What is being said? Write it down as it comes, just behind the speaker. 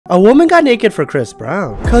A woman got naked for Chris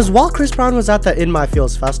Brown. Cause while Chris Brown was at the In My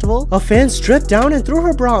Fields festival, a fan stripped down and threw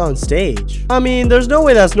her bra on stage. I mean, there's no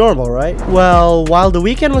way that's normal, right? Well, while The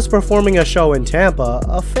Weeknd was performing a show in Tampa,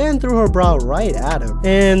 a fan threw her bra right at him.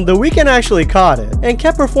 And The Weeknd actually caught it and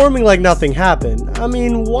kept performing like nothing happened. I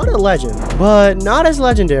mean, what a legend. But not as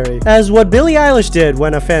legendary as what Billie Eilish did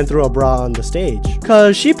when a fan threw a bra on the stage.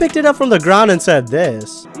 Cause she picked it up from the ground and said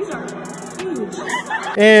this. These are huge.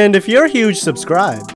 And if you're huge, subscribe.